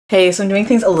Hey, so I'm doing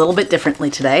things a little bit differently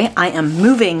today. I am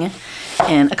moving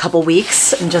in a couple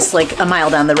weeks, and just like a mile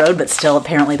down the road, but still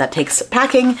apparently that takes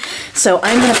packing. So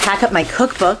I'm gonna pack up my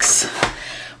cookbooks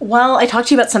while I talk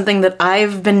to you about something that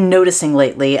I've been noticing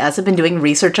lately as I've been doing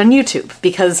research on YouTube.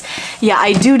 Because yeah,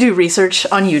 I do research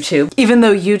on YouTube, even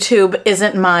though YouTube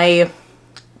isn't my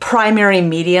primary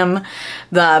medium,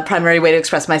 the primary way to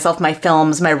express myself, my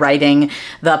films, my writing,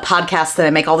 the podcasts that I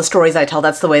make, all the stories I tell,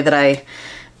 that's the way that I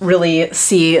really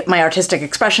see my artistic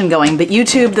expression going. But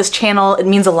YouTube, this channel, it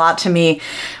means a lot to me.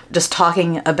 Just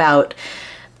talking about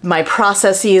my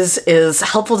processes is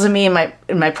helpful to me in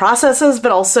my processes,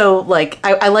 but also like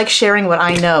I like sharing what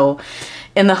I know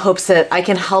in the hopes that I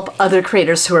can help other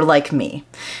creators who are like me.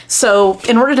 So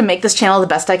in order to make this channel the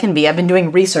best I can be, I've been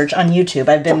doing research on YouTube.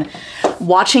 I've been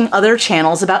watching other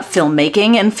channels about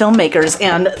filmmaking and filmmakers,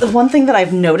 and the one thing that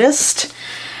I've noticed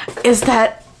is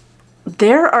that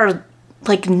there are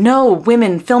like no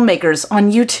women filmmakers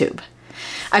on YouTube.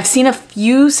 I've seen a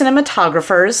few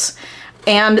cinematographers,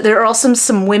 and there are also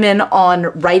some women on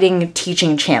writing,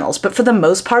 teaching channels. But for the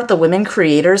most part, the women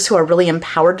creators who are really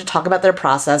empowered to talk about their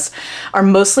process are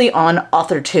mostly on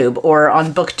AuthorTube or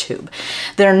on BookTube.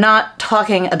 They're not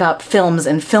talking about films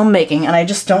and filmmaking, and I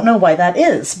just don't know why that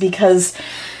is, because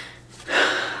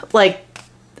like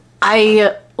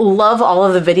I love all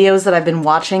of the videos that I've been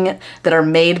watching that are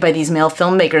made by these male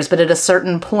filmmakers, but at a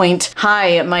certain point,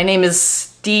 hi, my name is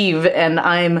Steve, and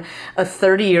I'm a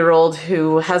 30-year-old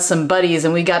who has some buddies,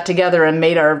 and we got together and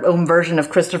made our own version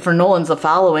of Christopher Nolan's The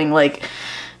Following. Like,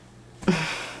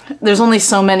 there's only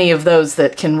so many of those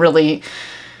that can really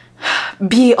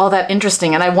be all that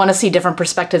interesting, and I want to see different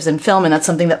perspectives in film, and that's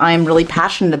something that I'm really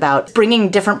passionate about, bringing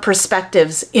different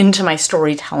perspectives into my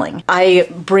storytelling. I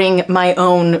bring my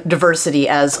own diversity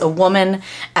as a woman,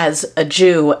 as a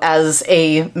Jew, as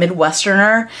a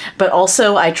Midwesterner, but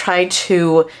also I try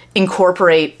to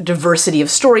incorporate diversity of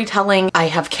storytelling. I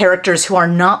have characters who are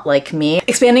not like me,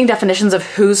 expanding definitions of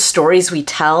whose stories we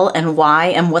tell and why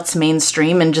and what's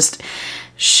mainstream, and just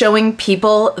showing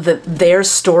people that their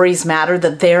stories matter,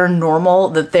 that they're normal,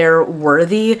 that they're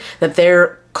worthy, that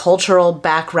their cultural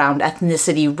background,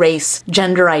 ethnicity, race,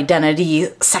 gender identity,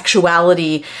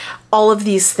 sexuality, all of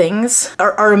these things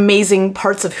are amazing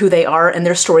parts of who they are, and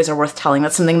their stories are worth telling.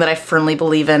 That's something that I firmly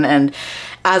believe in, and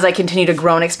as I continue to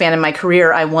grow and expand in my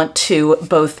career, I want to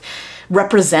both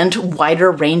represent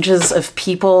wider ranges of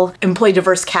people, employ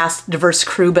diverse cast, diverse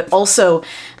crew, but also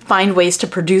find ways to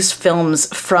produce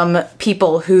films from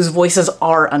people whose voices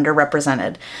are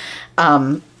underrepresented.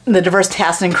 The diverse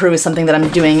cast and crew is something that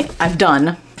I've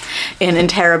done in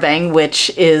Interrobang, which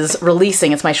is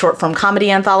releasing. It's my short form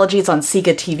comedy anthology. It's on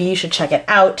Sika TV. You should check it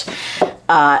out.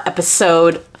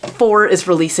 Episode 4 is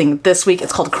releasing this week.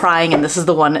 It's called Crying, and this is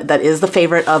the one that is the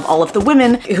favorite of all of the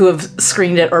women who have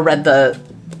screened it or read the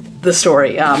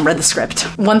story, read the script.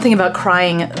 One thing about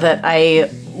Crying that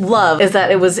I love is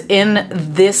that it was in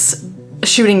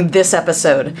shooting this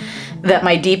episode that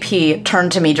my DP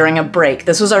turned to me during a break.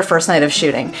 This was our first night of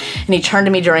shooting, and he turned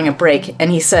to me during a break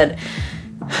and he said,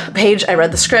 "Paige, I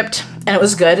read the script and it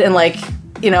was good, and like,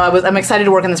 you know, I'm excited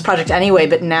to work on this project anyway,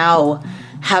 but now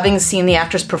having seen the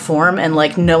actors perform and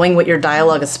like knowing what your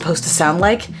dialogue is supposed to sound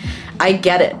like, I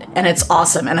get it, and it's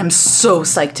awesome, and I'm so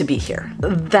psyched to be here."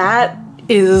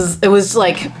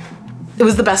 It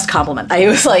was the best compliment. I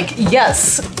was like,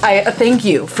 yes, I thank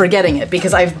you for getting it,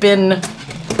 because I've been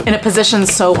in a position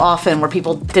so often where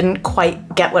people didn't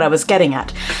quite get what I was getting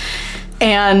at.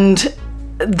 And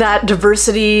that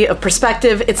diversity of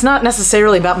perspective, it's not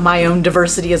necessarily about my own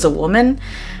diversity as a woman,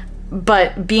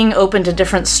 but being open to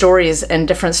different stories and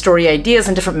different story ideas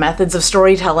and different methods of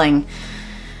storytelling.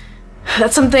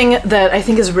 That's something that I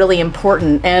think is really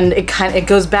important, and it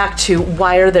goes back to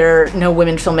why are there no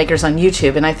women filmmakers on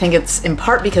YouTube, and I think it's in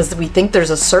part because we think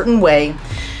there's a certain way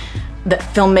that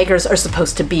filmmakers are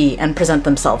supposed to be and present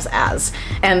themselves as.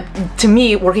 And to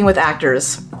me, working with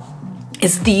actors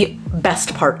is the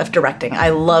best part of directing.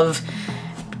 I love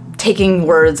taking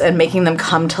words and making them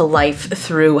come to life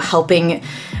through helping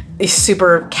these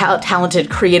super talented,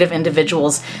 creative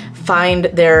individuals find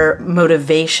their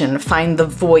motivation, find the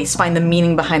voice, find the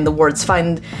meaning behind the words,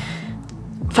 find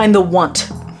the want,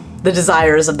 the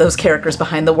desires of those characters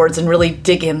behind the words, and really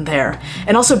dig in there.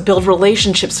 And also build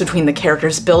relationships between the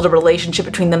characters, build a relationship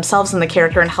between themselves and the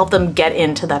character, and help them get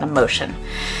into that emotion.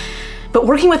 But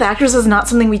working with actors is not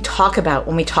something we talk about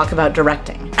when we talk about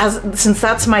directing. Since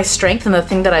that's my strength and the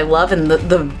thing that I love, and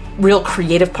the real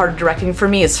creative part of directing for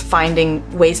me is finding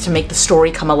ways to make the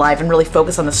story come alive and really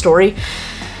focus on the story.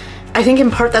 I think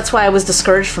in part that's why I was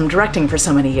discouraged from directing for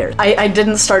so many years. I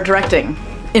didn't start directing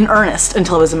in earnest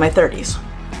until I was in my 30s.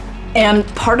 And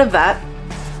part of that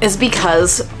is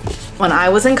because when I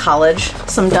was in college,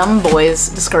 some dumb boys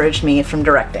discouraged me from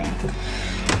directing.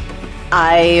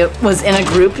 I was in a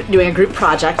group doing a group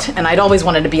project, and I'd always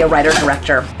wanted to be a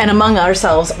writer-director. And among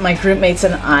ourselves, my group mates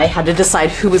and I had to decide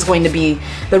who was going to be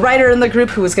the writer in the group,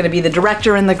 who was going to be the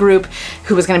director in the group,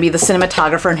 who was going to be the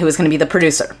cinematographer, and who was going to be the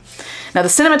producer. Now, the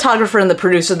cinematographer and the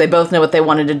producer, they both know what they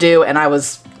wanted to do, and I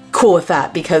was cool with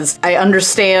that because I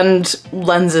understand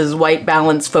lenses, white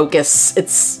balance, focus,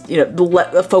 it's, you know,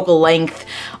 the focal length,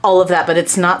 all of that, but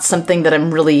it's not something that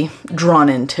I'm really drawn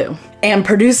into. And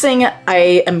producing,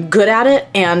 I am good at it,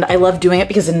 and I love doing it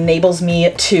because it enables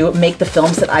me to make the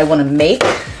films that I want to make.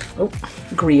 Oh,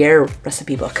 Gruyere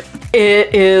recipe book.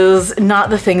 It is not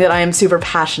the thing that I am super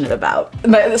passionate about.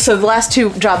 So the last two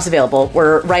jobs available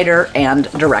were writer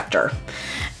and director.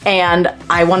 And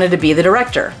I wanted to be the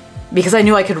director because I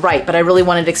knew I could write, but I really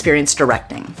wanted experience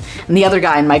directing. And the other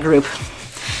guy in my group,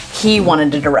 he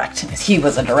wanted to direct. He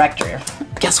was a director.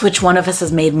 Guess which one of us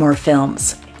has made more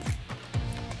films?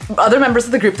 Other members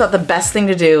of the group thought the best thing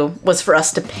to do was for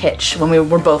us to pitch when we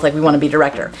were both like, we want to be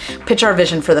director. Pitch our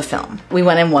vision for the film. We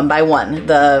went in one by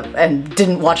one and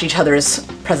didn't watch each other's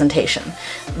presentation.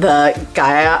 The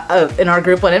guy in our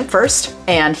group went in first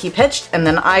and he pitched, and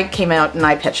then I came out and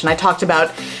I pitched, and I talked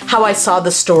about how I saw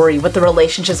the story, what the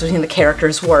relationships between the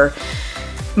characters were,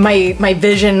 my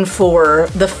vision for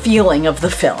the feeling of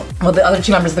the film. Well, the other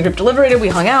two members of the group deliberated, we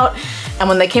hung out, and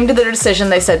when they came to their decision,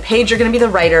 they said, Paige, you're gonna be the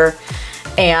writer,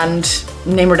 and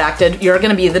name redacted, you're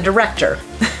gonna be the director.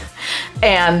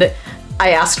 And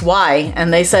I asked why,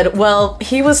 and they said, well,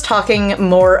 he was talking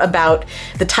more about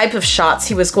the type of shots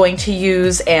he was going to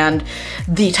use and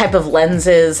the type of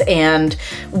lenses and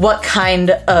what kind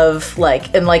of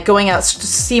going out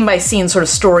scene by scene, sort of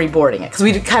storyboarding it, because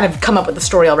we'd kind of come up with the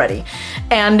story already.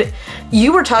 And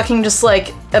you were talking just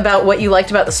like about what you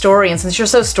liked about the story, and since you're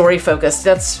so story focused,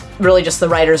 that's really just the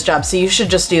writer's job, so you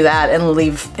should just do that and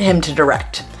leave him to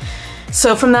direct.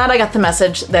 So from that, I got the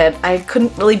message that I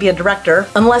couldn't really be a director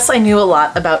unless I knew a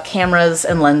lot about cameras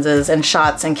and lenses and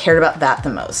shots and cared about that the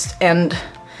most. And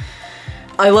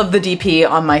I love the DP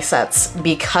on my sets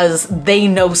because they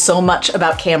know so much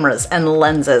about cameras and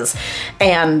lenses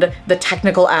and the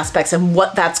technical aspects and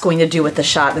what that's going to do with the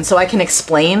shot. And so I can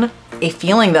explain a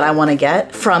feeling that I want to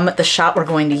get from the shot we're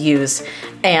going to use.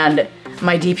 And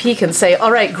my DP can say,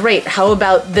 all right, great, how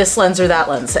about this lens or that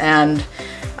lens? And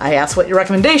I ask what your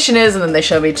recommendation is, and then they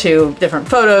show me two different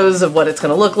photos of what it's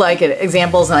gonna look like and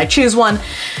examples, and I choose one.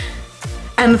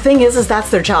 And the thing is that's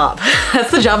their job.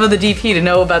 That's the job of the DP, to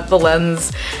know about the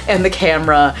lens and the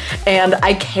camera, and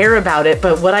I care about it,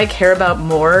 but what I care about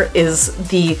more is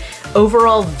the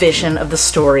overall vision of the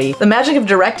story. The magic of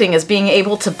directing is being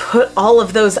able to put all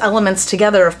of those elements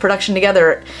together, of production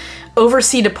together,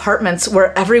 oversee departments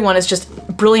where everyone is just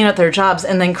brilliant at their jobs,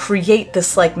 and then create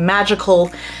this like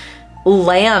magical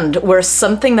land where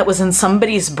something that was in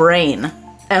somebody's brain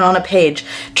and on a page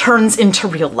turns into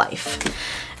real life.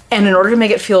 And in order to make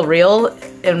it feel real,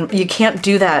 and you can't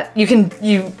do that,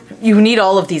 you need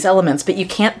all of these elements, but you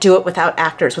can't do it without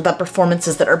actors, without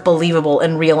performances that are believable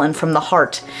and real and from the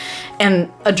heart.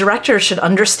 And a director should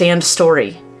understand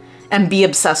story and be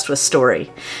obsessed with story.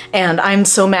 And I'm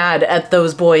so mad at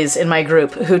those boys in my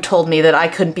group who told me that I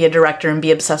couldn't be a director and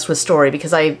be obsessed with story,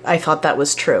 because I thought that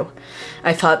was true.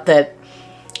 I thought that,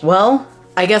 well,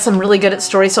 I guess I'm really good at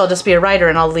story, so I'll just be a writer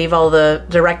and I'll leave all the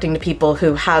directing to people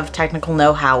who have technical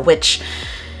know-how, which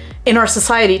in our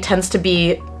society tends to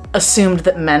be assumed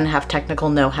that men have technical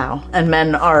know-how, and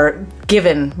men are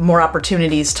given more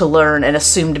opportunities to learn and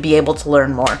assumed to be able to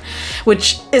learn more,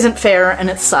 which isn't fair and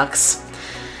it sucks.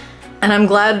 And I'm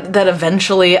glad that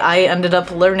eventually I ended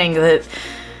up learning that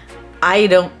I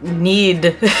don't need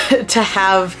to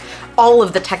have all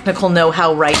of the technical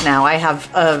know-how right now. I have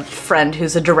a friend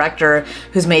who's a director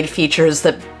who's made features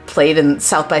that played in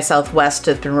South by Southwest,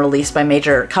 have been released by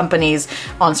major companies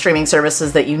on streaming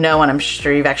services that you know, and I'm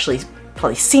sure you've actually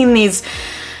probably seen these.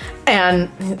 And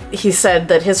he said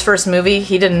that his first movie,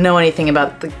 he didn't know anything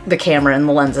about the camera and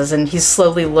the lenses, and he's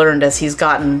slowly learned as he's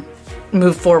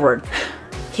moved forward.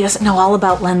 He doesn't know all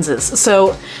about lenses.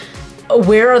 So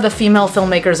where are the female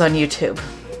filmmakers on YouTube?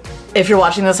 If you're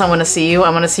watching this, I want to see you. I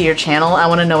want to see your channel. I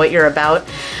want to know what you're about.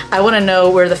 I want to know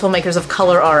where the filmmakers of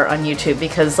color are on YouTube,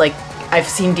 because like I've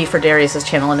seen D for Darius's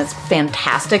channel and it's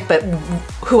fantastic, but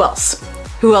who else?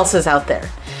 Who else is out there?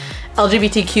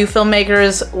 LGBTQ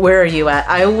filmmakers, where are you at?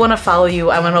 I want to follow you.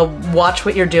 I want to watch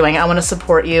what you're doing. I want to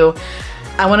support you.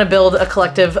 I want to build a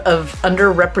collective of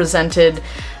underrepresented,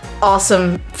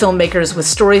 awesome filmmakers with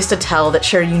stories to tell that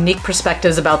share unique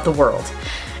perspectives about the world.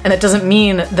 And it doesn't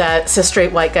mean that cis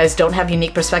straight white guys don't have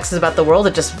unique perspectives about the world.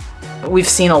 It just, we've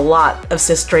seen a lot of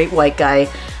cis straight white guy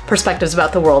perspectives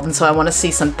about the world, and so I want to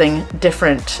see something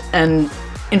different and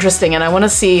interesting, and I want to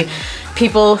see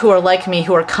people who are like me,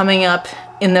 who are coming up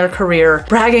in their career,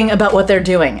 bragging about what they're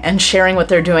doing and sharing what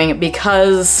they're doing,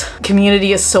 because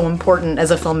community is so important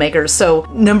as a filmmaker. So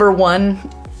number one,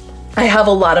 I have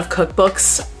a lot of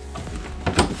cookbooks.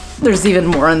 There's even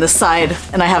more on this side,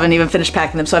 and I haven't even finished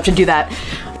packing them, so I have to do that.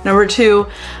 Number two,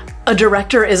 a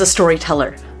director is a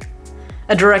storyteller.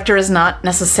 A director is not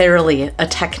necessarily a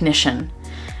technician.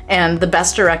 And the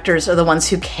best directors are the ones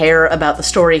who care about the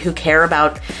story, who care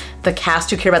about the cast,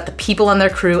 who care about the people on their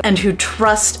crew, and who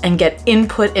trust and get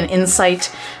input and insight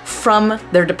from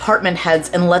their department heads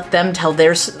and let them tell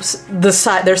their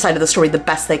side of the story the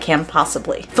best they can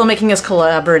possibly. Filmmaking is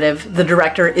collaborative. The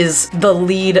director is the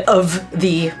lead of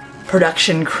the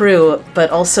production crew,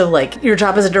 but also, like, your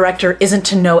job as a director isn't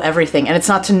to know everything, and it's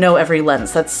not to know every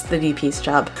lens. That's the DP's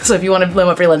job. So if you want to know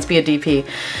every lens, be a DP.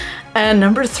 And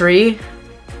number three,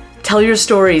 tell your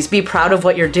stories. Be proud of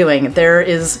what you're doing. There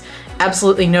is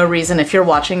absolutely no reason, if you're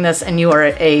watching this and you are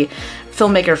a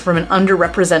filmmaker from an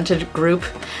underrepresented group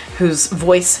whose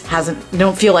voice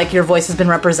don't feel like your voice has been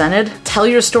represented, tell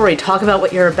your story, talk about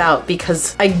what you're about,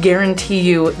 because I guarantee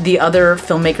you the other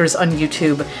filmmakers on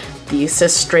YouTube, the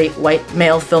cis straight white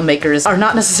male filmmakers, are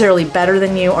not necessarily better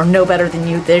than you or no better than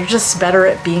you. They're just better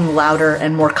at being louder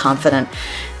and more confident,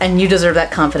 and you deserve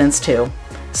that confidence too.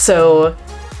 So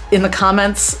in the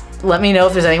comments, let me know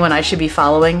if there's anyone I should be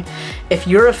following. If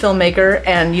you're a filmmaker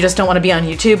and you just don't want to be on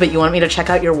YouTube, but you want me to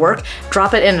check out your work,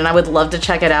 drop it in and I would love to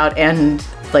check it out and,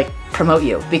 like, promote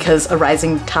you, because a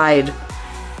rising tide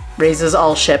raises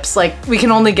all ships. Like, we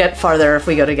can only get farther if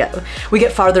we go together. We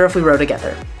get farther if we row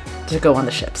together to go on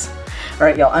the ships. All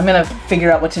right, y'all, I'm gonna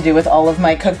figure out what to do with all of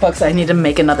my cookbooks. I need to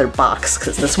make another box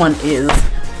because this one is,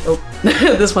 oh,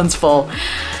 this one's full.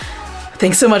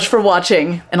 Thanks so much for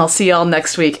watching, and I'll see y'all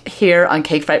next week here on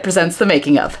Cake Fight Presents The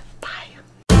Making Of. Bye.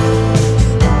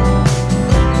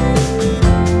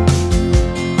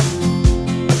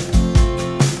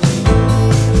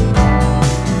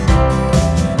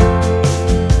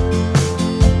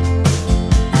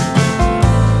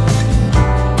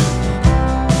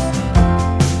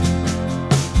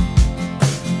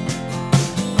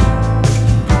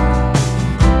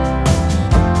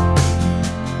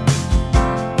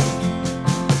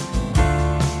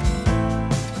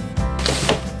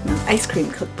 Ice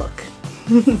cream cookbook.